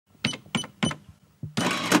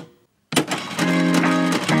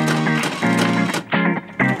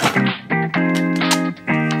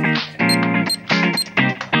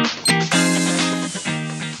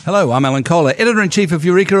Hello, I'm Alan Kohler, Editor-in-Chief of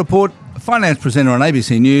Eureka Report, finance presenter on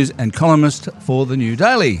ABC News and columnist for The New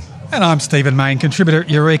Daily. And I'm Stephen Main, contributor at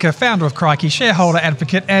Eureka, founder of Crikey, shareholder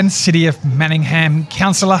advocate and City of Manningham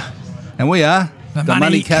councillor. And we are The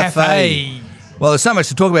Money Cafe. Well, there's so much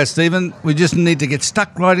to talk about, Stephen. We just need to get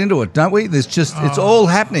stuck right into it, don't we? It's all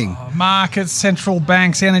happening. Markets, central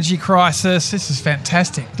banks, energy crisis. This is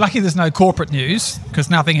fantastic. Lucky there's no corporate news because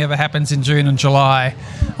nothing ever happens in June and July.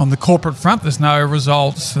 On the corporate front, there's no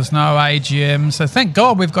results, there's no AGM. So thank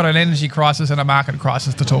God we've got an energy crisis and a market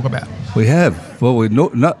crisis to talk about. We have. Well, we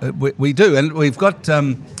do. And we've got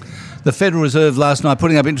the Federal Reserve last night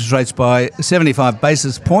putting up interest rates by 75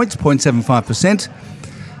 basis points, 0.75%.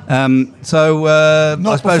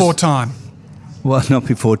 Not before time. Well, not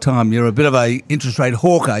before time. You're a bit of a interest rate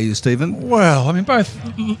hawk, are you, Stephen? Well, I mean, both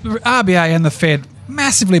RBA and the Fed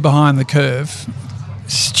massively behind the curve,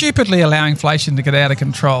 stupidly allowing inflation to get out of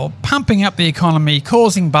control, pumping up the economy,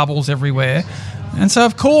 causing bubbles everywhere. And so,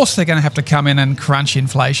 of course, they're going to have to come in and crunch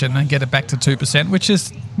inflation and get it back to 2%, which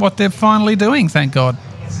is what they're finally doing, thank God.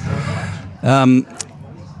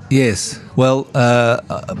 Yes. Well,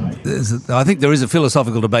 I think there is a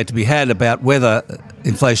philosophical debate to be had about whether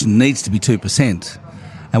inflation needs to be 2%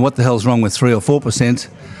 and what the hell's wrong with 3 or 4%,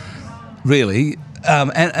 really.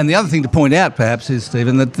 And the other thing to point out, perhaps, is,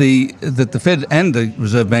 Stephen, that the Fed and the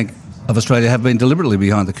Reserve Bank of Australia have been deliberately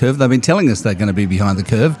behind the curve. They've been telling us they're going to be behind the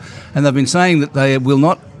curve, and they've been saying that they will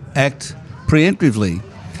not act preemptively.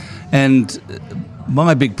 And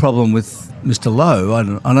my big problem with Mr. Lowe,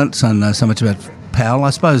 I don't know so much about Powell, I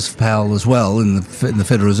suppose Powell as well in the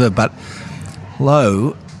Federal Reserve, but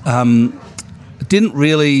Lowe didn't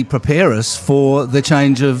really prepare us for the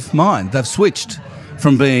change of mind. They've switched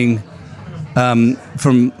from being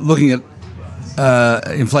from looking at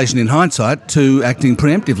inflation in hindsight to acting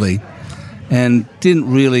preemptively, and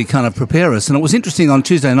didn't really kind of prepare us. And it was interesting on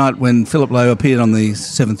Tuesday night when Philip Lowe appeared on the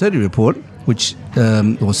 7:30 report, which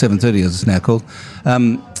or 7:30 as it's now called.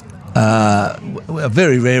 A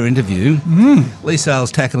very rare interview. Lee Sales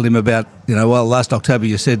tackled him about, last October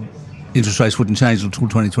you said interest rates wouldn't change until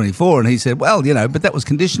 2024, and he said, well, but that was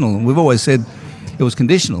conditional, and we've always said it was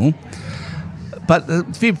conditional. But a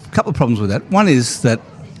couple of problems with that. One is that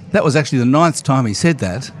was actually the 9th time he said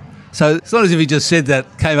that. So it's not as if he just said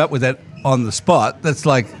that, came up with that on the spot.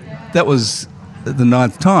 That was the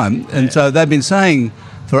 9th time. And so they've been saying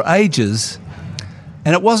for ages.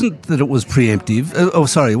 And it wasn't that it was preemptive.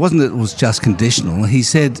 It wasn't that it was just conditional. He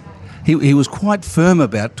said he was quite firm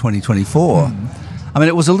about 2024. I mean,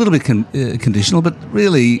 it was a little bit conditional, but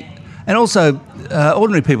really... And also,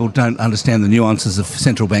 ordinary people don't understand the nuances of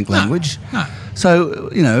central bank language. No. So,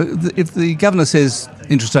 if the governor says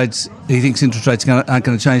he thinks interest rates aren't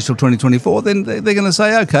going to change till 2024, then they're going to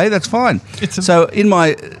say, OK, that's fine. So in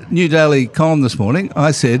my New Daily column this morning, I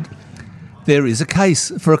said... there is a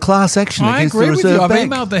case for a class action against the Reserve Bank. I've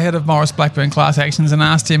emailed the head of Morris Blackburn Class Actions and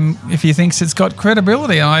asked him if he thinks it's got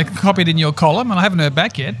credibility. I copied in your column, and I haven't heard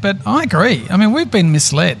back yet, but I agree. I mean, we've been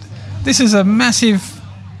misled. This is a massive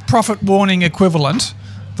profit warning equivalent,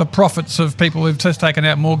 the profits of people who've just taken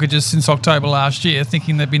out mortgages since October last year,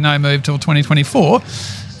 thinking there'd be no move till 2024.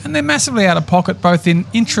 And they're massively out of pocket, both in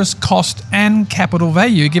interest cost and capital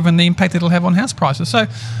value, given the impact it'll have on house prices. So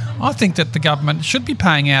I think that the government should be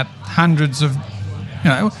paying out hundreds of,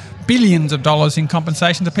 billions of dollars in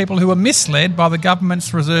compensation to people who are misled by the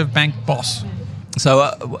government's Reserve Bank boss. So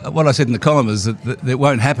what I said in the column is that it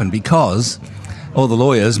won't happen because all the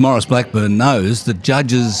lawyers, Morris Blackburn knows that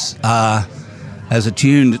judges are as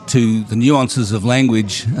attuned to the nuances of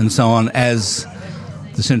language and so on as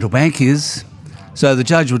the central bank is. So the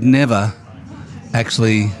judge would never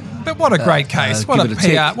actually... But what a great case. What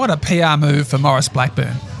a PR move for Morris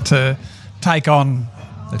Blackburn to take on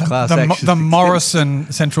the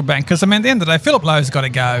Morrison Central Bank. Because, at the end of the day, Philip Lowe's got to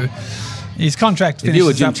go. His contract finishes. If you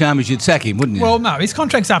were Jim Chalmers, you'd sack him, wouldn't you? Well, no, his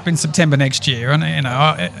contract's up in September next year. And,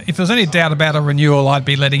 if there's any doubt about a renewal, I'd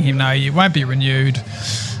be letting him know you won't be renewed.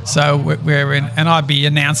 So we're in, and I'd be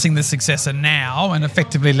announcing the successor now and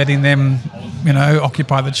effectively letting them,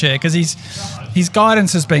 occupy the chair, because his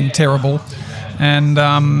guidance has been terrible, and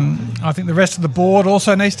I think the rest of the board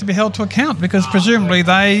also needs to be held to account because presumably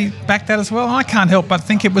they backed that as well. I can't help but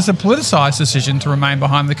think it was a politicised decision to remain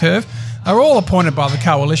behind the curve. They're all appointed by the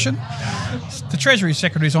coalition. The Treasury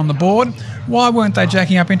Secretary's on the board. Why weren't they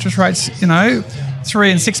jacking up interest rates,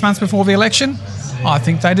 3 and 6 months before the election? I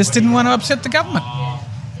think they just didn't want to upset the government.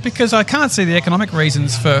 because I can't see the economic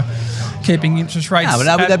reasons for keeping interest rates.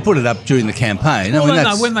 No, but they put it up during the campaign.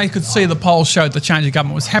 Well, when they could see the polls showed the change of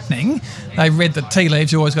government was happening, they read the tea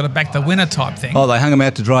leaves. You always got to back the winner type thing. Oh, they hung them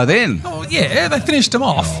out to dry then. Oh, yeah, they finished them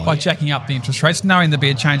off by jacking up the interest rates, knowing there'd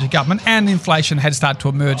be a change of government, and inflation had started to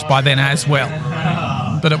emerge by then as well.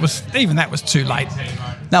 But that was too late.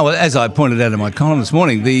 No, well, as I pointed out in my column this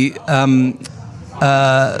morning, when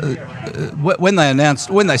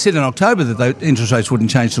they said in October that the interest rates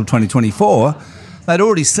wouldn't change till 2024, they'd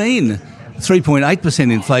already seen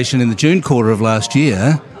 3.8% inflation in the June quarter of last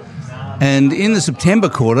year, and in the September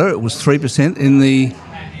quarter it was 3%. In the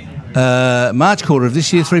March quarter of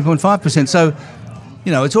this year, 3.5%. So,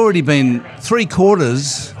 it's already been 3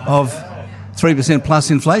 quarters of 3% plus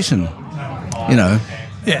inflation.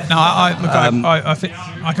 Yeah, no,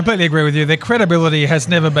 I completely agree with you. Their credibility has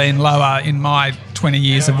never been lower in my 20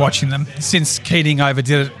 years of watching them, since Keating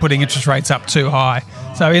overdid it, putting interest rates up too high.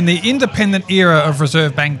 So in the independent era of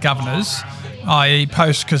Reserve Bank governors, i.e.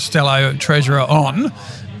 post-Costello Treasurer on,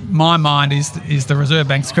 my mind is the Reserve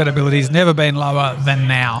Bank's credibility has never been lower than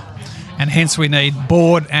now. And hence we need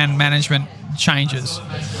board and management changes.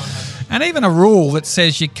 And even a rule that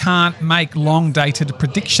says you can't make long-dated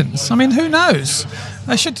predictions. I mean, who knows?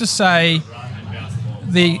 They should just say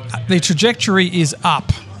the trajectory is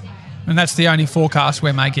up, and that's the only forecast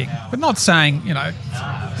we're making. But not saying,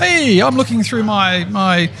 hey, I'm looking through my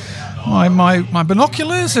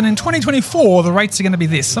binoculars, and in 2024 the rates are going to be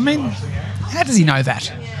this. I mean, how does he know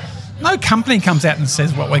that? No company comes out and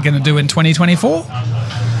says what we're going to do in 2024.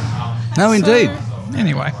 No, indeed.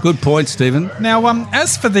 Anyway. Good point, Stephen. Now,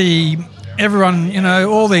 as for everyone,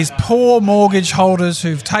 all these poor mortgage holders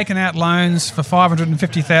who've taken out loans for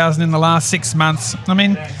 $550,000 in the last 6 months, I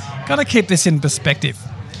mean, got to keep this in perspective.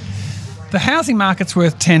 The housing market's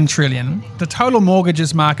worth $10 trillion. The total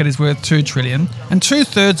mortgages market is worth $2 trillion. And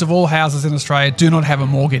 2/3 of all houses in Australia do not have a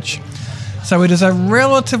mortgage. So it is a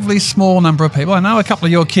relatively small number of people. I know a couple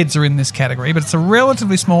of your kids are in this category, but it's a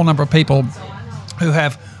relatively small number of people who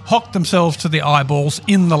have hocked themselves to the eyeballs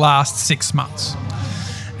in the last 6 months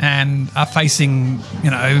and are facing,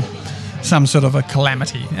 some sort of a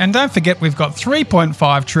calamity. And don't forget, we've got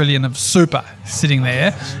 $3.5 trillion of super sitting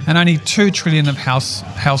there and only $2 trillion of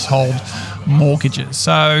household mortgages.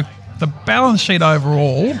 So the balance sheet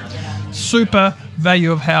overall, super,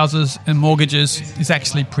 value of houses and mortgages is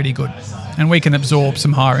actually pretty good. And we can absorb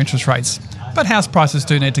some higher interest rates. But house prices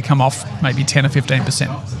do need to come off maybe 10 or 15%.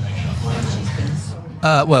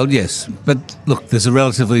 Well, yes, but look, there's a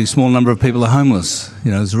relatively small number of people who are homeless.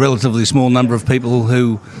 There's a relatively small number of people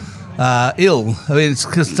who are ill. I mean,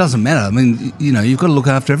 it doesn't matter. I mean, you've got to look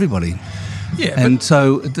after everybody. Yeah. And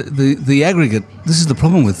so the aggregate. This is the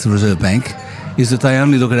problem with the Reserve Bank, is that they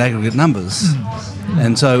only look at aggregate numbers,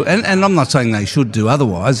 and so and I'm not saying they should do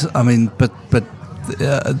otherwise. I mean, but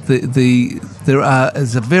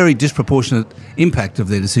there's a very disproportionate impact of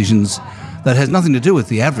their decisions. That has nothing to do with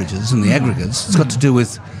the averages and the aggregates. It's got to do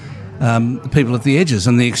with the people at the edges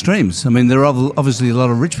and the extremes. I mean, there are obviously a lot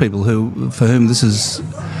of rich people for whom this is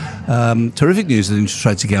terrific news that interest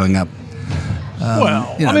rates are going up.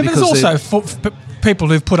 There's also people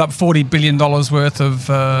who've put up $40 billion worth of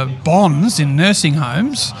bonds in nursing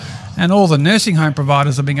homes, and all the nursing home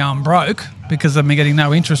providers have been going broke because they've been getting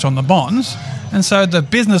no interest on the bonds. And so the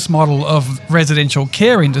business model of residential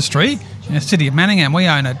care industry, in the city of Manningham, we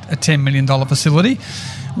own a $10 million facility.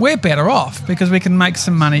 We're better off because we can make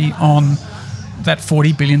some money on that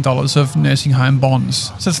 $40 billion of nursing home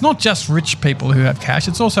bonds. So it's not just rich people who have cash,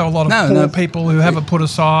 it's also a lot of poor people who have it put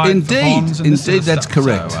aside for bonds. Indeed, that's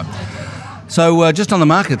correct. So just on the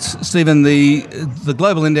markets, Stephen, the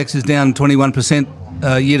global index is down 21%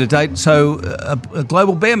 year to date, so a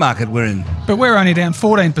global bear market we're in. But we're only down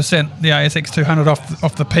 14%, the ASX 200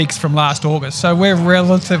 off the peaks from last August. So we're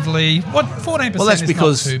relatively 14%. Well, that's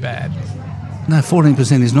because not too bad. No,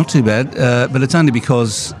 14% is not too bad, but it's only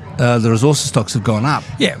because the resources stocks have gone up.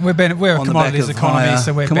 Yeah, we're a commodities economy,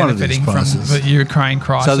 so we're benefiting from the Ukraine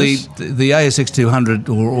crisis. So the ASX 200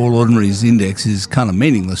 or All Ordinaries index is kind of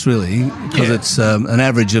meaningless, really, because it's an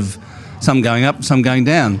average of some going up, some going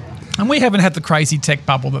down. And we haven't had the crazy tech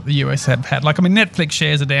bubble that the US have had. Netflix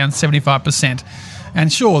shares are down 75%.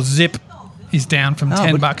 And sure, Zip is down from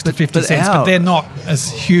 $10 to 50 cents, but they're not as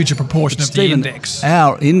huge a proportion of the index.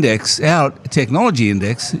 Our technology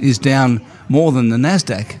index, is down more than the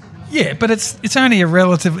NASDAQ. Yeah, but it's only a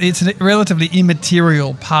relatively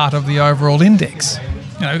immaterial part of the overall index.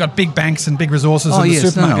 We've got big banks and big resources and the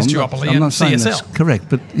supermarkets duopoly and CSL. That's correct,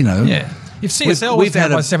 but Yeah. If CSL was down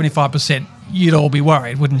by 75%, you'd all be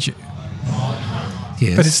worried, wouldn't you?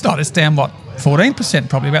 Yes. But it's not. It's down, 14%,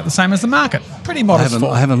 probably about the same as the market. Pretty modest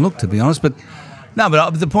fall. I haven't looked, to be honest. But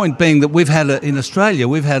the point being that in Australia,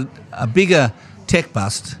 we've had a bigger tech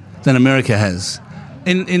bust than America has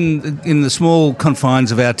in the small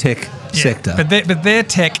confines of our tech sector. But their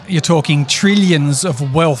tech, you're talking trillions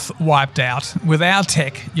of wealth wiped out. With our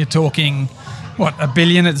tech, you're talking, $1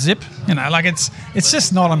 billion at Zip? It's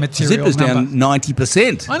just not a material Zip is number. down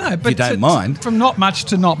 90%. I know, but if you don't mind. From not much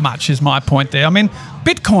to not much is my point there. I mean,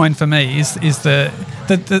 Bitcoin for me is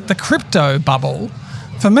the crypto bubble.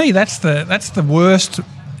 For me, that's the worst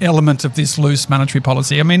element of this loose monetary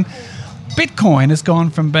policy. I mean, Bitcoin has gone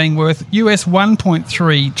from being worth US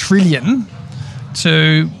 1.3 trillion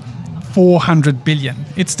to 400 billion.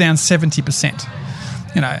 It's down 70%.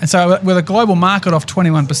 And so with a global market off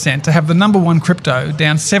 21%, to have the number one crypto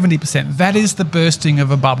down 70%, that is the bursting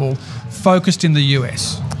of a bubble focused in the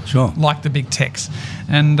US. Sure. Like the big techs.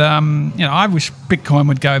 And, I wish Bitcoin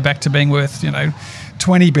would go back to being worth,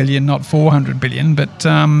 20 billion, not 400 billion. But,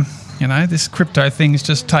 this crypto thing's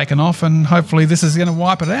just taken off, and hopefully this is going to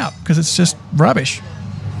wipe it out because it's just rubbish.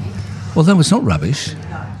 Well, no, it's not rubbish.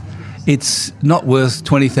 It's not worth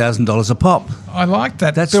 $20,000 a pop. I like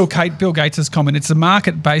that. That's Bill Gates' comment. It's a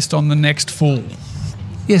market based on the next fool.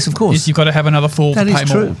 Yes, of course. You've got to have another fool to pay more. That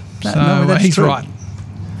is true. That's he's true. right.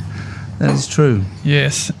 That is true.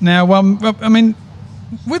 Yes. Now,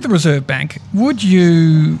 with the Reserve Bank, would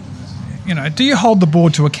you, do you hold the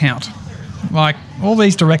board to account? Like, all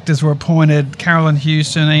these directors were appointed: Carolyn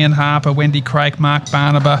Houston, Ian Harper, Wendy Craik, Mark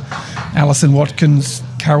Barnaby, Alison Watkins,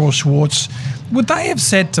 Carol Schwartz. Would they have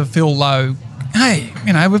said to Phil Lowe, hey,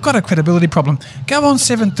 we've got a credibility problem. Go on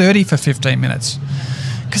 7:30 for 15 minutes.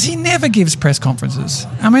 Because he never gives press conferences.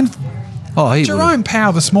 I mean, Jerome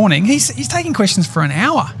Powell this morning, he's taking questions for an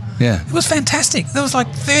hour. Yeah. It was fantastic. There was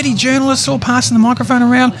 30 journalists all passing the microphone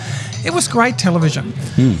around. It was great television.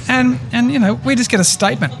 And we just get a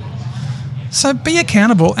statement. So be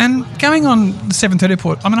accountable. And going on the 7:30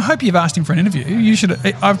 report, I hope you've asked him for an interview. You should.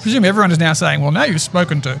 I presume everyone is now saying, well, now you've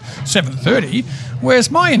spoken to 7:30.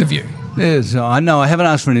 Where's my interview? Yes, I know. I haven't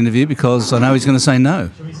asked for an interview because I know he's going to say no.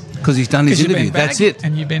 Because he's done his interview. That's it.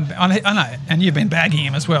 And I know. And you've been bagging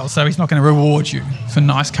him as well. So he's not going to reward you for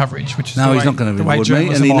nice coverage, which is he's not going to reward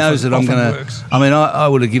me. And he knows that I'm going to. I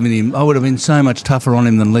would have given him. I would have been so much tougher on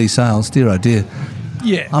him than Lee Sales. Dear, oh dear.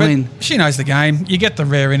 Yeah, she knows the game. You get the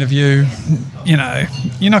rare interview. You're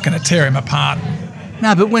not going to tear him apart.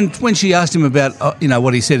 No, but when she asked him about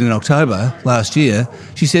what he said in October last year,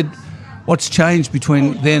 she said, "What's changed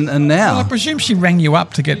between then and now?" Well, I presume she rang you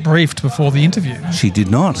up to get briefed before the interview. She did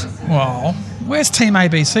not. Well, where's Team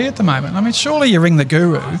ABC at the moment? Surely you ring the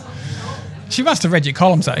guru. She must have read your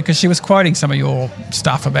columns though, because she was quoting some of your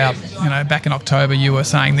stuff about back in October you were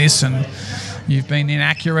saying this and you've been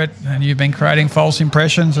inaccurate and you've been creating false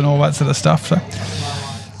impressions and all that sort of stuff. So,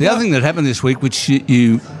 the other thing that happened this week, which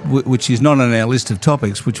is not on our list of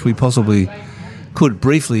topics, which we possibly could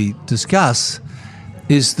briefly discuss,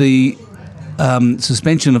 is the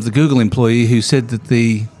suspension of the Google employee who said that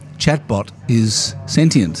the chatbot is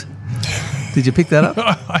sentient. Did you pick that up?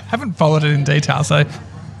 I haven't followed it in detail, so.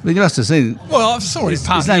 But you must have seen it. Well, I saw his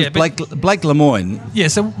part. His name's Blake Lemoine. Yeah.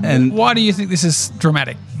 So, why do you think this is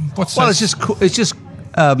dramatic? It's just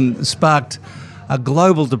sparked a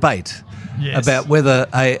global debate about whether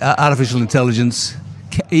artificial intelligence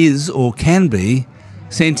is or can be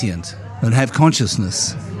sentient and have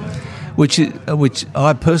consciousness, which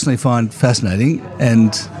I personally find fascinating.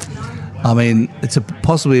 And it's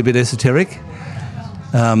possibly a bit esoteric,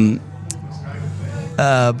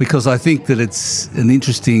 because I think that it's an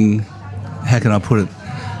interesting. How can I put it?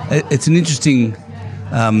 It's an interesting.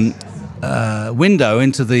 Window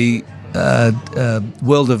into the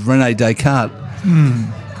world of René Descartes,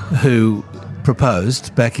 who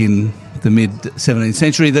proposed back in the mid-17th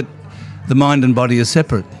century that the mind and body are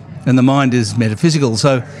separate and the mind is metaphysical.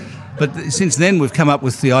 So, but since then we've come up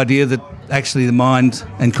with the idea that actually the mind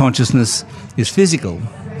and consciousness is physical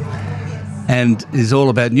and is all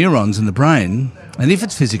about neurons in the brain. And if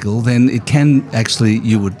it's physical, then it can actually,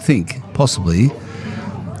 you would think, possibly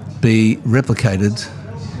be replicated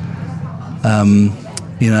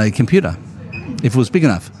in a computer, if it was big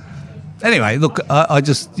enough. Anyway, look,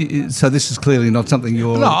 so this is clearly not something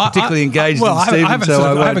you're particularly engaged in, Stephen.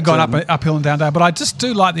 I haven't gone uphill and down there, but I just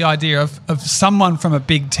do like the idea of someone from a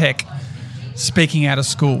big tech speaking out of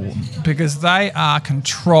school, because they are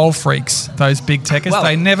control freaks, those big techers.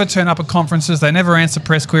 They never turn up at conferences. They never answer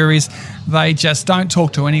press queries. They just don't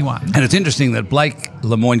talk to anyone. And it's interesting that Blake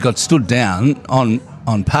Lemoine got stood down on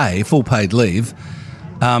full paid leave,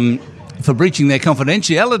 for breaching their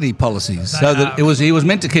confidentiality policies, he was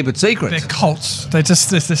meant to keep it secret. They're cults. They're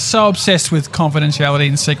so obsessed with confidentiality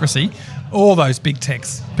and secrecy. All those big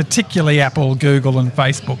techs, particularly Apple, Google, and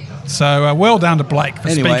Facebook. So well done to Blake for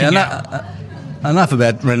speaking out. Enough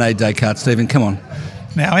about Rene Descartes, Stephen. Come on.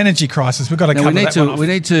 Now, energy crisis. We've got to cover that one off. We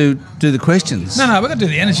need to do the questions. No, we've got to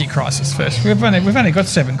do the energy crisis first. We've only got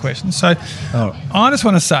 7 questions. So I just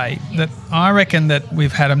want to say that I reckon that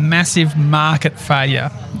we've had a massive market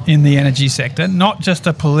failure in the energy sector, not just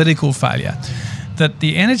a political failure. That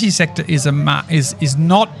the energy sector is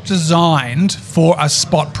not designed for a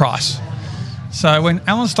spot price. So when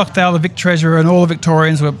Alan Stockdale, the Vic Treasurer, and all the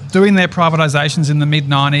Victorians were doing their privatisations in the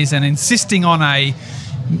mid-90s and insisting on a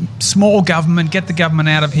small government, get the government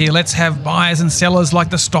out of here, let's have buyers and sellers like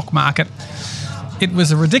the stock market, it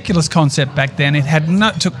was a ridiculous concept back then.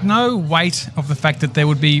 It took no weight of the fact that there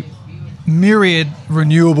would be myriad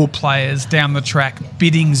renewable players down the track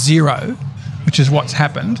bidding zero, which is what's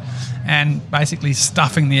happened, and basically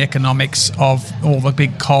stuffing the economics of all the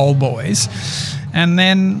big coal boys. And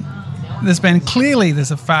then there's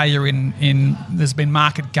a failure there's been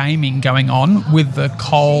market gaming going on with the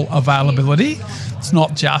coal availability. It's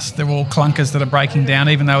not just they're all clunkers that are breaking down,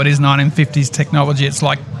 even though it is 1950s technology. It's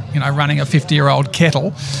like, running a 50-year-old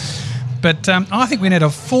kettle. But I think we need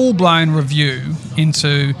a full-blown review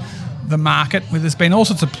into the market. There's been all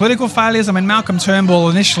sorts of political failures. I mean, Malcolm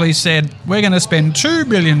Turnbull initially said, we're going to spend $2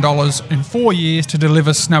 billion in 4 years to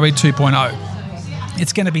deliver Snowy 2.0.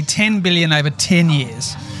 It's going to be $10 billion over 10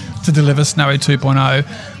 years to deliver Snowy 2.0.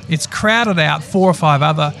 It's crowded out 4 or 5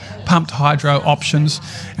 other pumped hydro options,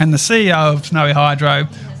 and the CEO of Snowy Hydro,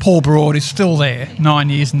 Paul Broad, is still there 9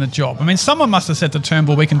 years in the job. I mean, someone must have said to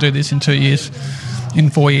Turnbull, we can do this in 4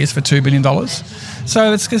 years for $2 billion.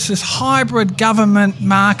 So it's just this hybrid government,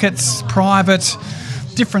 markets, private,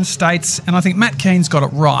 different states, and I think Matt Keane's got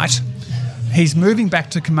it right. He's moving back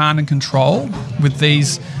to command and control with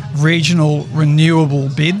these regional renewable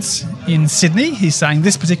bids in Sydney. He's saying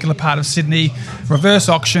this particular part of Sydney, reverse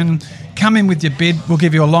auction, come in with your bid, we'll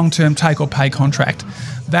give you a long-term take or pay contract.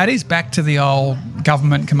 That is back to the old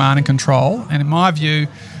government command and control, and in my view,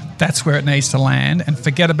 that's where it needs to land, and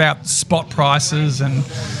forget about spot prices and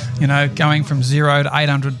going from $0 to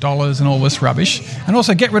 $800 and all this rubbish. And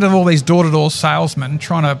also get rid of all these door-to-door salesmen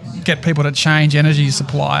trying to get people to change energy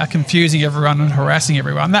supply, confusing everyone and harassing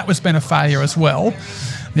everyone. That has been a failure as well.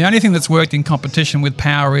 The only thing that's worked in competition with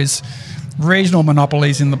power is regional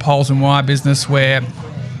monopolies in the poles and wire business, where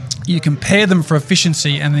you compare them for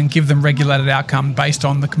efficiency and then give them regulated outcome based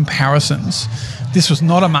on the comparisons. This was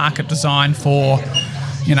not a market designed for,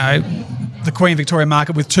 the Queen Victoria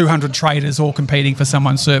market with 200 traders all competing for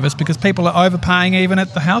someone's service, because people are overpaying even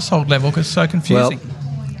at the household level because it's so confusing.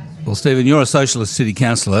 Well, Stephen, you're a socialist city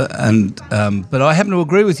councillor, but I happen to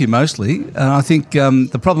agree with you mostly. And I think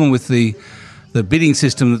the problem with the bidding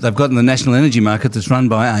system that they've got in the national energy market that's run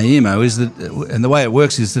by AEMO is that, and the way it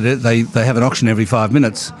works is that they have an auction every 5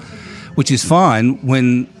 minutes, which is fine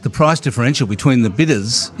when the price differential between the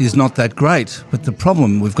bidders is not that great. But the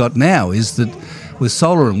problem we've got now is that with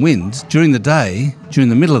solar and wind, during the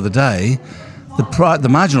middle of the day, the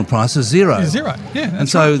marginal price is zero. It's zero, yeah. And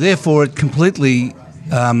so, therefore, it completely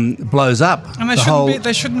blows up. And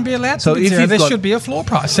they shouldn't be allowed to be zero. There should be a floor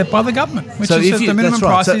price set by the government, which is the minimum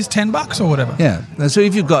price is $10 or whatever. Yeah. So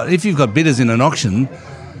if you've got bidders in an auction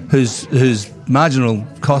whose marginal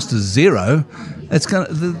cost is zero, the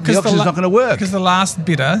auction's not going to work. Because the last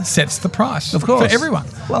bidder sets the price, of course, for everyone.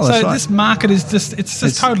 Well, so this market is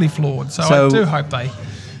just totally flawed. So I do hope they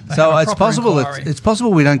have a proper inquiry. It's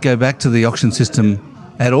possible we don't go back to the auction system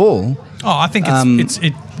at all. Oh, I think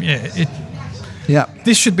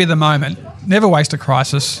this should be the moment. Never waste a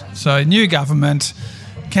crisis. So new government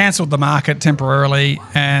cancelled the market temporarily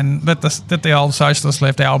and let the old socialist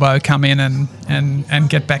left elbow come in and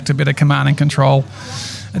get back to a bit of command and control.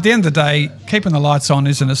 At the end of the day, keeping the lights on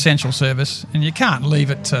is an essential service, and you can't leave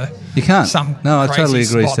it to some I totally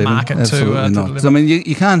agree, spot Stephen. market Absolutely to not. deliver. I mean,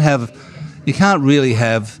 you can't really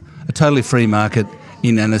have a totally free market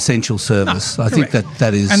in an essential service. No, I think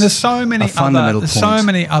that is, and there's so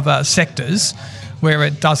many other sectors where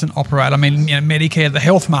it doesn't operate. I mean, Medicare, the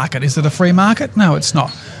health market, is it a free market? No, it's not.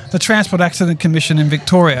 The Transport Accident Commission in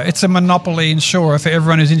Victoria, it's a monopoly insurer for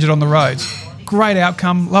everyone who's injured on the roads. Great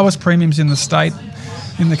outcome, lowest premiums in the state,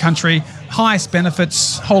 in the country, highest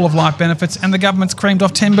benefits, whole of life benefits, and the government's creamed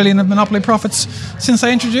off $10 billion of monopoly profits since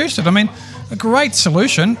they introduced it. I mean, a great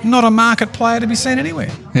solution, not a market player to be seen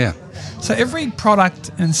anywhere. Yeah. So every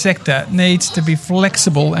product and sector needs to be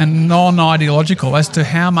flexible and non-ideological as to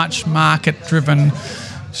how much market-driven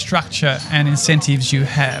structure and incentives you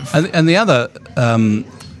have. And the other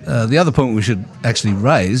the other point we should actually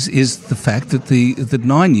raise is the fact that the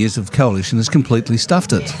 9 years of coalition has completely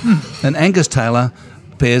stuffed it. And Angus Taylor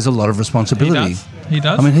bears a lot of responsibility. He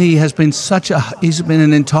does. I mean, he's been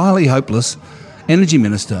an entirely hopeless energy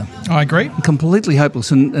minister. I agree. Completely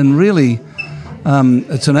hopeless and really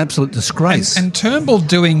it's an absolute disgrace. And Turnbull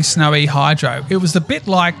doing snowy hydro, it was a bit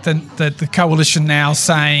like the coalition now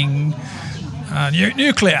saying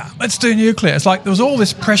nuclear, let's do nuclear. It's like there was all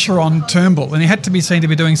this pressure on Turnbull and he had to be seen to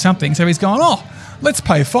be doing something. So he's gone, let's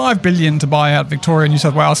pay $5 billion to buy out Victoria and New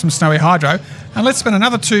South Wales from snowy hydro, and let's spend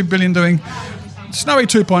another $2 billion doing snowy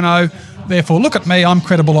 2.0. Therefore, look at me, I'm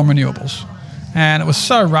credible on renewables. And it was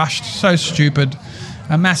so rushed, so stupid,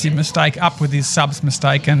 a massive mistake, up with his subs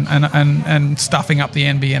mistake and stuffing up the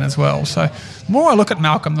NBN as well. So the more I look at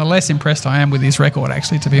Malcolm, the less impressed I am with his record,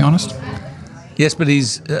 actually, to be honest. Yes, but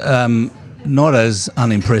he's not as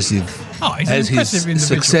unimpressive as his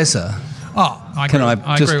successor. I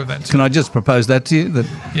agree with that too. Can I just propose that to you?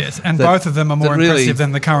 Yes, and both of them are more impressive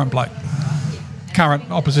than the current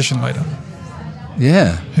opposition leader.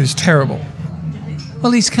 Yeah. Who's terrible.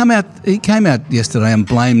 Well, he came out yesterday and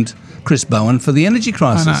blamed Chris Bowen for the energy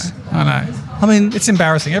crisis. I know. I mean, it's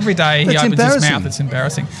embarrassing. Every day he opens his mouth, it's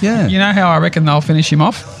embarrassing. Yeah. You know how I reckon they'll finish him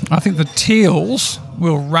off? I think the Teals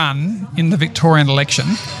will run in the Victorian election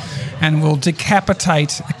and will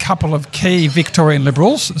decapitate a couple of key Victorian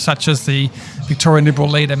Liberals, such as the Victorian Liberal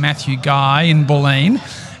leader Matthew Guy in Bulleen,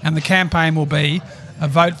 and the campaign will be a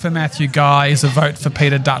vote for Matthew Guy is a vote for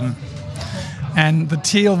Peter Dutton. And the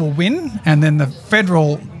Teal will win, and then the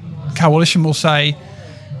federal coalition will say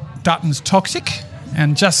Dutton's toxic,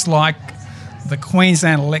 and just like the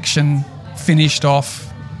Queensland election finished off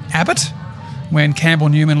Abbott, when Campbell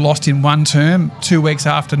Newman lost in one term 2 weeks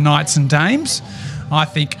after Knights and Dames, I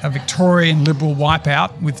think a Victorian Liberal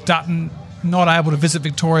wipeout with Dutton not able to visit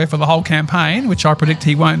Victoria for the whole campaign, which I predict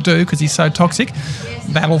he won't do because he's so toxic,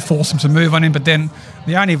 that'll force him to move on him. But then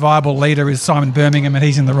the only viable leader is Simon Birmingham, and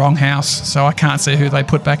he's in the wrong house, so I can't see who they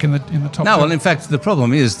put back in the top. No, well, in fact, the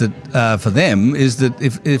problem is that for them is that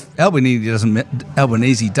if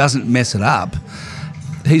Albanese doesn't mess it up,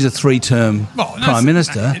 he's a 3-term Prime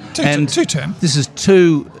Minister. Two-term. This is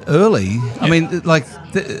too early. Yeah. I mean, like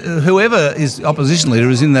whoever is opposition leader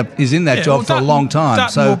is in that job for a long time.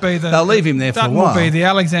 Dutton so they'll leave him there Dutton for a while. Will be the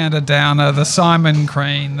Alexander Downer, the Simon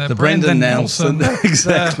Crean, the Brendan Nelson.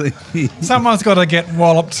 Exactly. Someone's got to get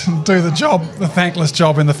walloped and do the job, the thankless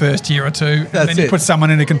job in the first year or two. And then you put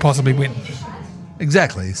someone in who can possibly win.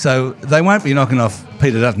 Exactly. So they won't be knocking off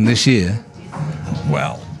Peter Dutton this year.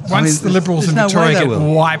 Well, once the Liberals in Victoria get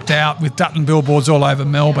wiped out with Dutton billboards all over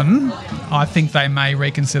Melbourne, I think they may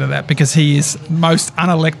reconsider that, because he is most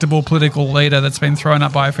unelectable political leader that's been thrown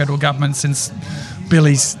up by a federal government since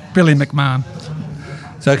Billy McMahon.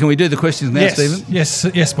 So can we do the questions now, Stephen?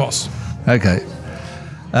 Yes, boss. Okay.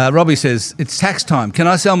 Robbie says, it's tax time. Can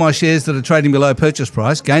I sell my shares that are trading below purchase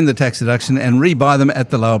price, gain the tax deduction and rebuy them at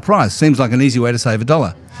the lower price? Seems like an easy way to save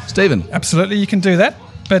 $1. Stephen? Absolutely, you can do that.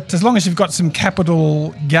 But as long as you've got some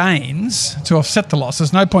capital gains to offset the loss,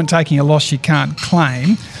 there's no point taking a loss you can't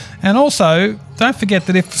claim. And also, don't forget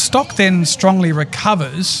that if stock then strongly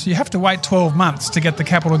recovers, you have to wait 12 months to get the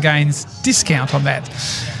capital gains discount on that.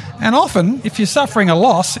 And often, if you're suffering a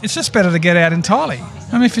loss, it's just better to get out entirely.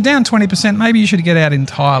 I mean, if you're down 20%, maybe you should get out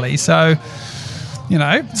entirely. So,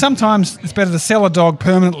 sometimes it's better to sell a dog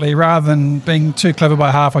permanently rather than being too clever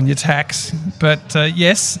by half on your tax. But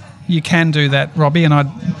yes, you can do that, Robbie, and I'd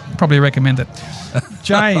probably recommend it.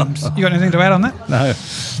 James, you got anything to add on that? No.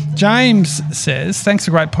 James says, thanks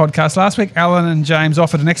for a great podcast. Last week, Alan and James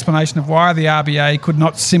offered an explanation of why the RBA could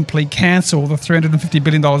not simply cancel the $350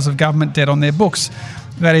 billion of government debt on their books.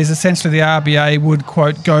 That is, essentially the RBA would,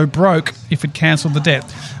 quote, go broke if it cancelled the debt.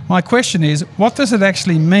 My question is, what does it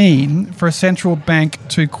actually mean for a central bank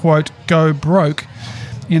to, quote, go broke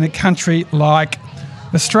in a country like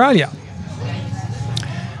Australia?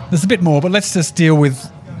 There's a bit more, but let's just deal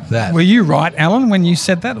with that. Were you right, Alan, when you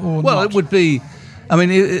said that, or well, not? It would be. I mean,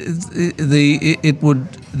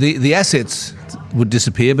 the assets would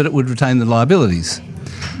disappear, but it would retain the liabilities.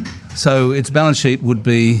 So its balance sheet would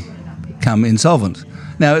become insolvent.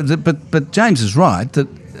 Now, but James is right that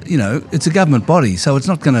it's a government body, so it's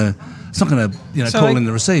not going to call in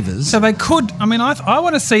the receivers. So they could. I mean, I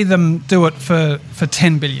want to see them do it for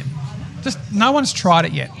 $10 billion. Just no one's tried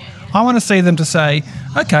it yet. I want to see them to say,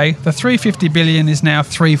 okay, the $350 billion is now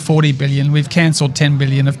 $340 billion. We've cancelled $10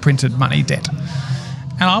 billion of printed money debt.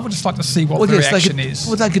 And I would just like to see what the reaction is.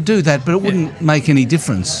 Well, they could do that, but it wouldn't make any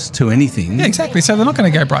difference to anything. Yeah, exactly. So they're not going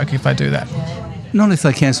to go broke if they do that. Not if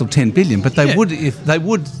they cancel 10 billion, but they would if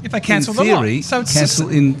they cancel in theory, the lot. So it's cancel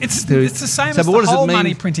just, in it's theory. the same So, as but what the does it whole mean?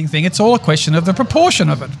 money printing thing. It's all a question of the proportion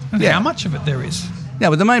of it and Yeah. how much of it there is. Yeah,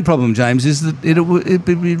 but the main problem, James, is that it'd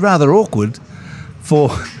be rather awkward for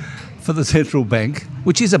the central bank,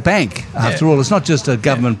 which is a bank after all. It's not just a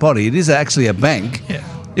government body; it is actually a bank. Yeah.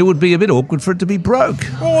 It would be a bit awkward for it to be broke.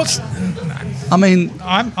 Well, I mean,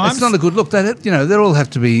 I'm it's not a good look.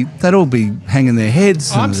 They'd all be hanging their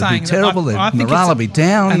heads. I'm And it'd saying be terrible. that I Their think morale it's would be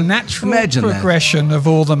down. A natural Imagine progression of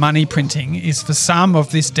all the money printing is for some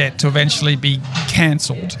of this debt to eventually be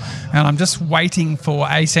cancelled. And I'm just waiting for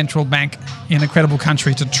a central bank in a credible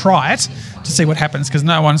country to try it to see what happens, because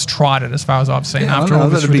no one's tried it as far as I've seen after all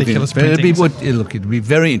this ridiculous printing. It'd be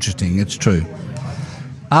very interesting. It's true.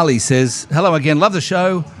 Ali says, hello again, love the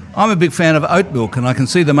show. I'm a big fan of oat milk, and I can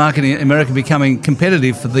see the market in America becoming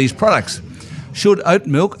competitive for these products. Should oat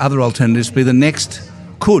milk, other alternatives, be the next,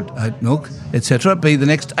 could oat milk, etc., be the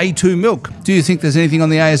next A2 milk? Do you think there's anything on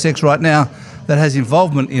the ASX right now that has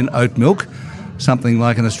involvement in oat milk? Something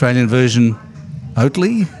like an Australian version,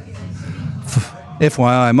 Oatly?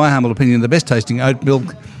 FYI, in my humble opinion, the best tasting oat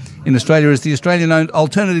milk in Australia is the Australian-owned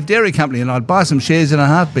Alternative Dairy Company, and I'd buy some shares in a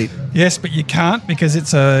heartbeat. Yes, but you can't, because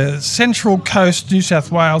it's a Central Coast, New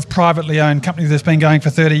South Wales, privately owned company that's been going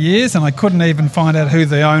for 30 years, and I couldn't even find out who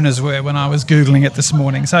the owners were when I was Googling it this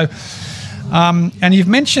morning. So, and you've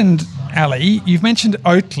mentioned, Ali, you've mentioned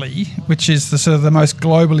Oatly, which is the sort of the most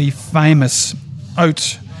globally famous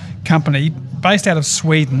oat company based out of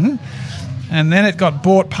Sweden. And then it got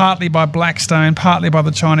bought partly by Blackstone, partly by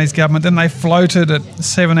the Chinese government. Then they floated at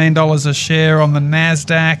 $17 a share on the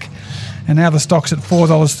NASDAQ, and now the stock's at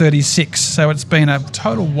 $4.36. So it's been a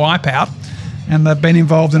total wipeout, and they've been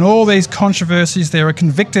involved in all these controversies. They're a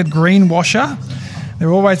convicted greenwasher.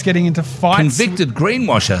 They're always getting into fights. Convicted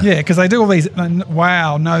greenwasher? Yeah, because they do all these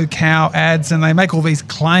wow, no cow ads, and they make all these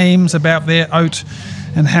claims about their oat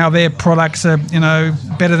and how their products are,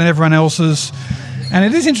 better than everyone else's. And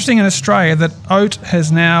it is interesting in Australia that oat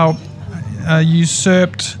has now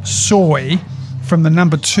usurped soy from the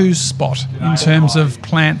number 2 spot in terms of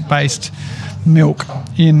plant-based milk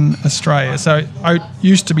in Australia. So oat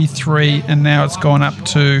used to be 3 and now it's gone up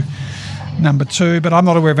to number 2. But I'm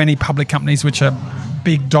not aware of any public companies which are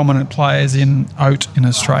big dominant players in oat in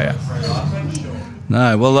Australia.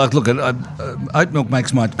 No, well, look, oat milk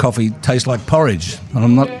makes my coffee taste like porridge, and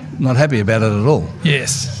I'm not happy about it at all.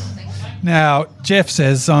 Yes. Now, Jeff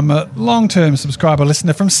says, I'm a long-term subscriber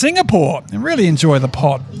listener from Singapore and really enjoy the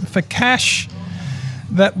pod. For cash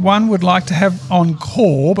that one would like to have on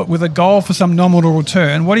call, but with a goal for some nominal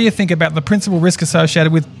return, what do you think about the principal risk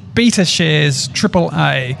associated with Beta Shares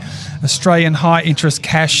AAA, Australian High Interest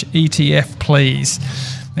Cash ETF, please?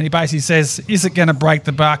 And he basically says, is it going to break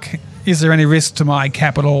the buck? Is there any risk to my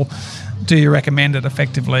capital? Do you recommend it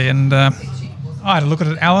effectively? And I had a look at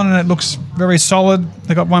it, Alan, and it looks very solid.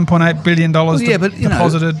 They got $1.8 billion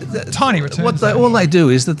deposited. Tiny returns. All they do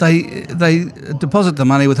is that they deposit the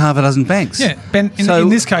money with half a dozen banks. Yeah, in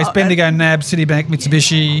this case, Bendigo, NAB, Citibank,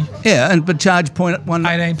 Mitsubishi. Yeah, but charge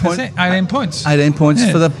 18 points. 18 points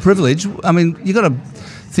for the privilege. I mean, you got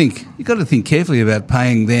to think carefully about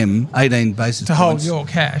paying them 18 basis to points hold your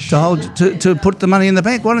cash. To put the money in the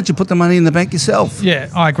bank. Why don't you put the money in the bank yourself? Yeah,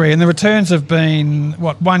 I agree. And the returns have been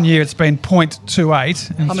 1 year it's been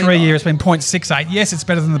 0.28, and 3 years it's been 0.68. Yes, it's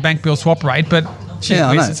better than the bank bill swap rate, but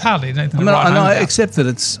it's hardly anything. I accept that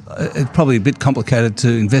it's probably a bit complicated to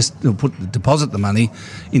invest or deposit the money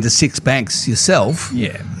into 6 banks yourself.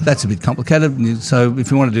 Yeah, that's a bit complicated. So if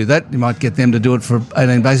you want to do that, you might get them to do it for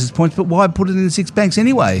 18 basis points. But why put it in 6 banks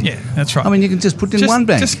anyway? Yeah, that's right. I mean, you can just put it in one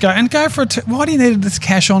bank. Just go for it. Why do you need this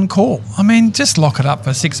cash on call? I mean, just lock it up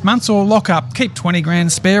for 6 months, or keep 20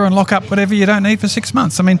 grand spare and lock up whatever you don't need for 6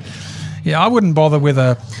 months. I mean, I wouldn't bother with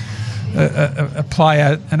a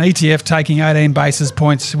player, an ETF taking 18 basis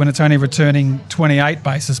points when it's only returning 28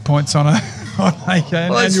 basis points on an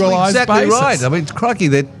annualised exactly basis. Right. I mean, crikey,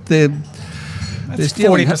 they're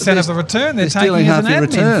stealing 40% of the return. They're taking as an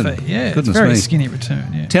admin fee. Yeah, Goodness it's a very me. skinny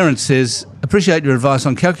return. Yeah. Terence says, appreciate your advice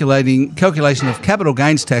on calculation of capital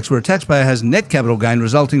gains tax, where a taxpayer has net capital gain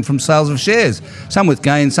resulting from sales of shares, some with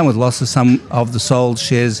gains, some with losses. Some of the sold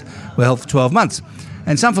shares were held for 12 months,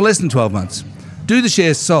 and some for less than 12 months. Do the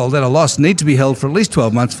shares sold at a loss need to be held for at least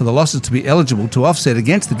 12 months for the losses to be eligible to offset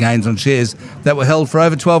against the gains on shares that were held for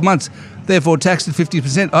over 12 months, therefore taxed at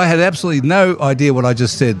 50%? I had absolutely no idea what I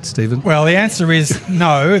just said, Stephen. Well, the answer is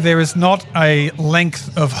no. There is not a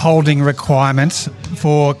length of holding requirement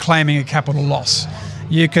for claiming a capital loss.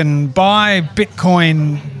 You can buy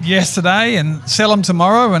Bitcoin yesterday and sell them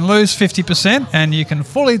tomorrow and lose 50%, and you can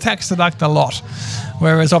fully tax deduct a lot.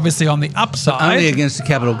 Whereas obviously on the upside... Only against the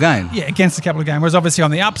capital gain. Yeah, against the capital gain. Whereas obviously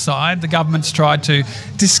on the upside, the government's tried to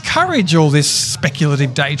discourage all this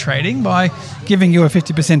speculative day trading by giving you a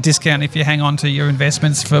 50% discount if you hang on to your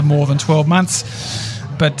investments for more than 12 months.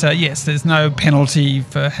 But yes, there's no penalty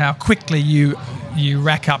for how quickly you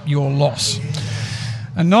rack up your loss.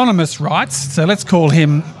 Anonymous writes, so let's call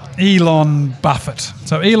him Elon Buffett.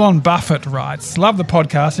 So Elon Buffett writes, love the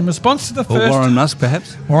podcast. In response to the first... Or Warren Musk,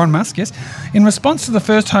 perhaps? Warren Musk, yes. In response to the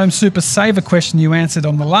first home super saver question you answered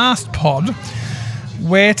on the last pod,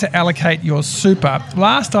 where to allocate your super,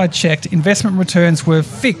 last I checked, investment returns were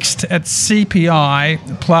fixed at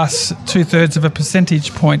CPI plus 2/3 of a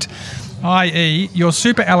percentage point, i.e. your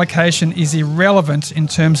super allocation is irrelevant in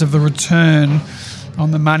terms of the return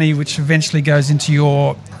on the money which eventually goes into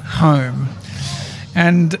your home.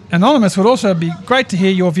 And Anonymous, would also be great to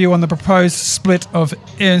hear your view on the proposed split of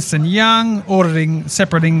Ernst & Young, auditing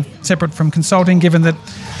separate from consulting, given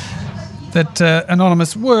that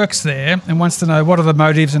Anonymous works there and wants to know what are the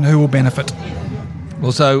motives and who will benefit.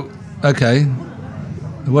 Well, so, okay.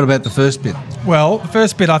 What about the first bit? Well, the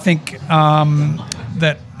first bit, I think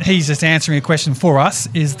that he's just answering a question for us,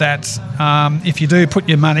 is that if you do put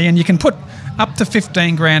your money, and you can put up to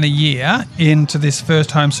 15 grand a year into this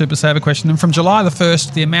first home super saver question, and from July the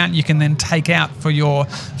 1st, the amount you can then take out for your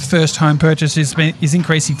first home purchase is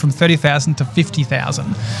increasing from 30,000 to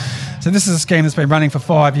 50,000. So this is a scheme that's been running for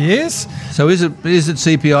 5 years. So is it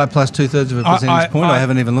CPI plus 2/3 of a percentage point? I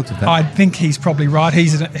haven't even looked at that. I think he's probably right.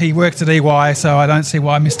 He works at EY, so I don't see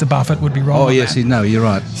why Mr. Buffett would be wrong. Oh, yes, no, you're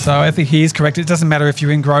right. So I think he is correct. It doesn't matter if you're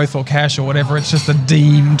in growth or cash or whatever. It's just a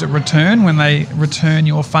deemed return when they return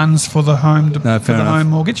your funds for the home home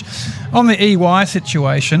mortgage. On the EY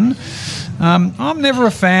situation, I'm never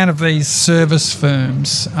a fan of these service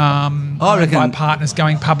firms by partners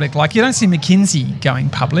going public. Like, you don't see McKinsey going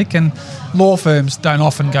public, and law firms don't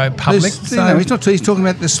often go public. He's talking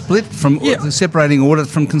about the split from the separating audit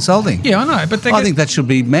from consulting. Yeah, I know, but I think that should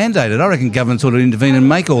be mandated. I reckon governments ought to intervene and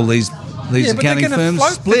make all these accounting firms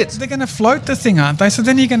split. They're going to float the thing, aren't they? So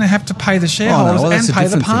then you're going to have to pay the shareholders and pay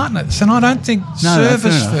the partners. And I don't think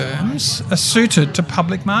service firms are suited to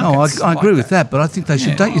public markets. I agree with that, but I think they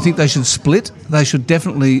should. Don't you think they should split? They should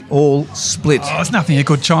definitely all split. There's nothing a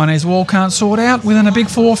good Chinese wall can't sort out within a big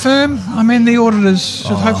four firm. I mean, the auditors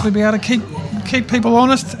should hopefully be able to keep people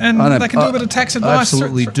honest, and they can do a bit of tax advice. I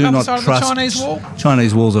absolutely do not trust the Chinese wall.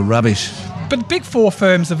 Chinese walls are rubbish. But big four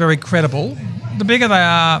firms are very credible. The bigger they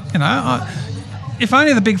are, if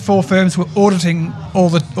only the big four firms were auditing all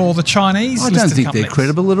the Chinese listed companies. I don't think they're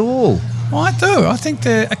credible at all. Well, I do. I think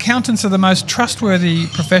the accountants are the most trustworthy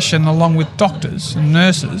profession, along with doctors and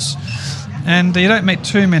nurses. And you don't meet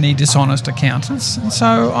too many dishonest accountants. And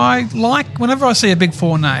so whenever I see a big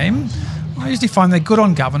four name, I usually find they're good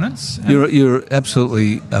on governance. You're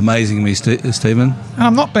absolutely amazing me, Stephen. And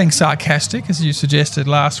I'm not being sarcastic, as you suggested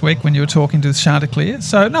last week when you were talking to Chanticleer.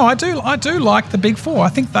 So, no, I do like the big four. I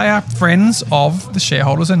think they are friends of the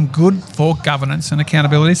shareholders and good for governance and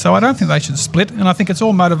accountability. So I don't think they should split. And I think it's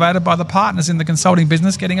all motivated by the partners in the consulting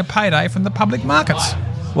business getting a payday from the public markets.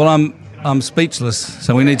 Well, I'm speechless,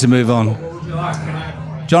 so we need to move on.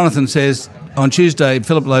 Jonathan says, on Tuesday,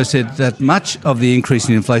 Philip Lowe said that much of the increase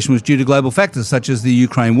in inflation was due to global factors such as the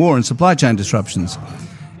Ukraine war and supply chain disruptions.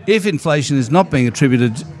 If inflation is not being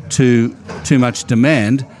attributed to too much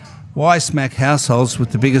demand, why smack households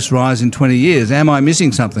with the biggest rise in 20 years? Am I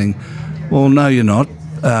missing something? Well, no, you're not.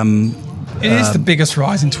 It is the biggest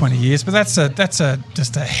rise in 20 years, but that's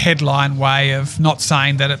just a headline way of not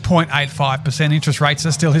saying that at 0.85% interest rates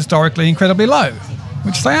are still historically incredibly low,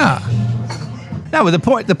 which they are. No, but the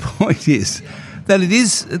point is that it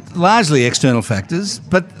is largely external factors,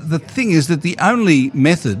 but the thing is that the only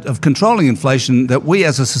method of controlling inflation that we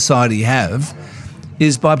as a society have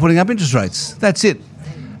is by putting up interest rates. That's it.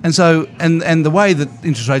 And so, and the way that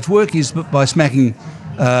interest rates work is by smacking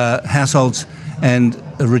households and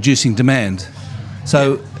reducing demand.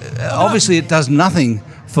 So obviously it does nothing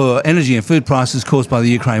for energy and food prices caused by the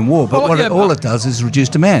Ukraine war, but all it does is reduce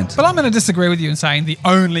demand. But I'm going to disagree with you in saying the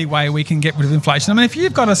only way we can get rid of inflation. I mean, if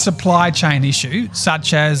you've got a supply chain issue,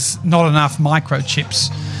 such as not enough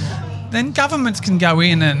microchips, then governments can go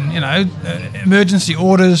in and, emergency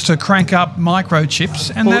orders to crank up microchips,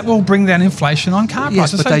 and that will bring down inflation on car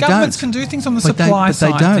prices. But so governments can do things on the supply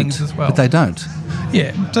side of things as well. But they don't.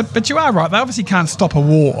 Yeah, but you are right. They obviously can't stop a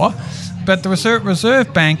war, but the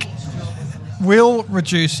Reserve Bank will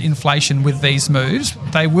reduce inflation with these moves.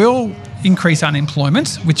 They will increase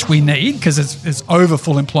unemployment, which we need because it's over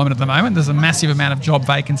full employment at the moment. There's a massive amount of job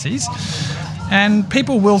vacancies. And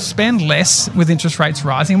people will spend less with interest rates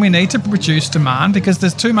rising. We need to reduce demand because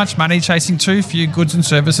there's too much money chasing too few goods and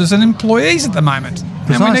services and employees at the moment.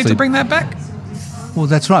 Precisely. And we need to bring that back. Well,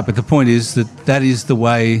 that's right. But the point is that is the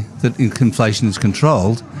way that inflation is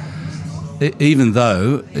controlled, even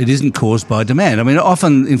though it isn't caused by demand. I mean,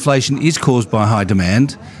 often inflation is caused by high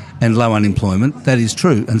demand and low unemployment. That is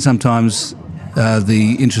true. And sometimes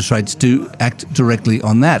the interest rates do act directly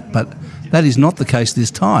on that. But that is not the case this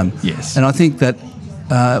time. Yes. And I think that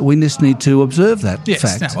we just need to observe that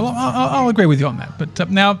fact. Yes. Well, I'll agree with you on that. But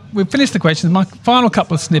now we've finished the questions. My final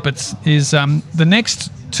couple of snippets is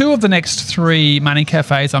two of the next three Money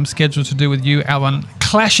Cafes I'm scheduled to do with you, Alan,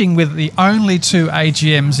 clashing with the only two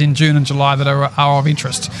AGMs in June and July that are of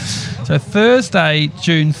interest. So Thursday,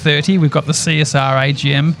 June 30, we've got the CSR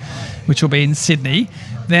AGM, which will be in Sydney.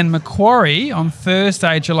 Then Macquarie on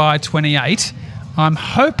Thursday, July 28, I'm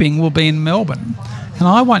hoping will be in Melbourne. And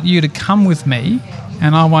I want you to come with me,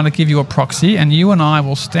 and I want to give you a proxy, and you and I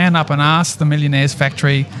will stand up and ask the Millionaires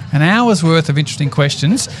Factory an hour's worth of interesting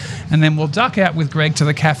questions, and then we'll duck out with Greg to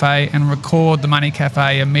the cafe and record the Money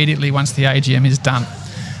Cafe immediately once the AGM is done.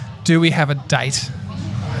 Do we have a date?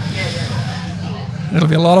 It'll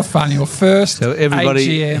be a lot of fun. Your first So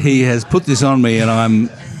everybody, AGM. He has put this on me, and I'm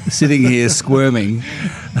sitting here squirming.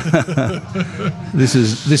 This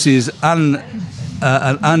is an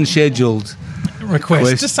unscheduled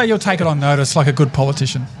request. Just say you'll take it on notice like a good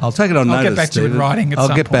politician. I'll take it on notice. I'll get back to you in writing at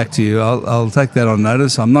some I'll get back to you. I'll take that on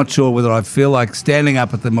notice. I'm not sure whether I feel like standing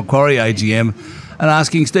up at the Macquarie AGM and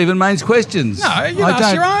asking Stephen Mayne's questions. No, you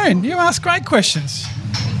ask your own. You ask great questions.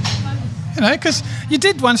 You know, because you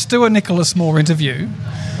did once do a Nicholas Moore interview,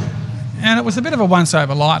 and it was a bit of a once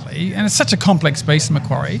over lightly, and it's such a complex beast,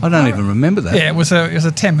 Macquarie. I don't even remember that. Yeah, it was a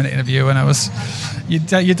 10-minute interview, and it was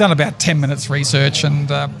you'd done about 10 minutes research, and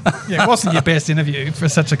it wasn't your best interview for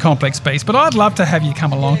such a complex beast. But I'd love to have you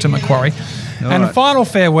come along to Macquarie. And right. Final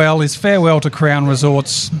farewell is farewell to Crown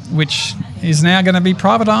Resorts, which is now going to be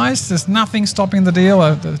privatised. There's nothing stopping the deal.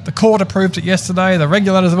 The court approved it yesterday. The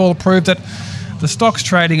regulators have all approved it. The stock's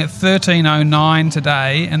trading at 13.09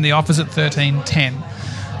 today, and the offer's at 13.10.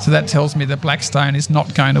 So that tells me that Blackstone is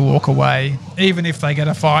not going to walk away, even if they get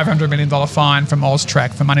a $500 million fine from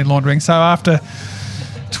AUSTRAC for money laundering. So after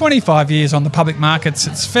 25 years on the public markets,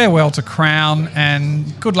 it's farewell to Crown,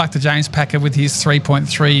 and good luck to James Packer with his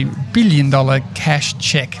 $3.3 billion cash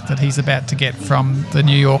cheque that he's about to get from the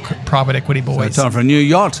New York private equity boys. So time for a new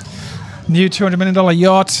yacht. New $200 million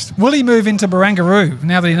yacht. Will he move into Barangaroo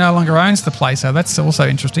now that he no longer owns the place? So that's also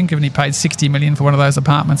interesting, given he paid $60 million for one of those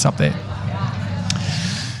apartments up there.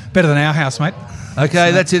 Better than our house, mate.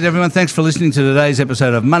 Okay, that's it, everyone. Thanks for listening to today's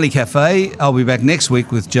episode of Money Cafe. I'll be back next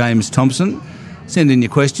week with James Thompson. Send in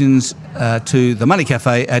your questions to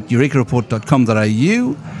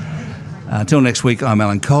themoneycafe@eurekareport.com.au. Until next week, I'm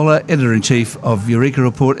Alan Kohler, Editor-in-Chief of Eureka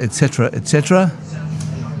Report, etc., etc.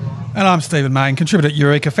 And I'm Stephen Mayne, contributor at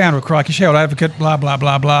Eureka, founder of Crikey, shareholder advocate, blah, blah,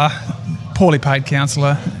 blah, blah, poorly paid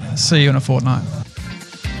counsellor. See you in a fortnight.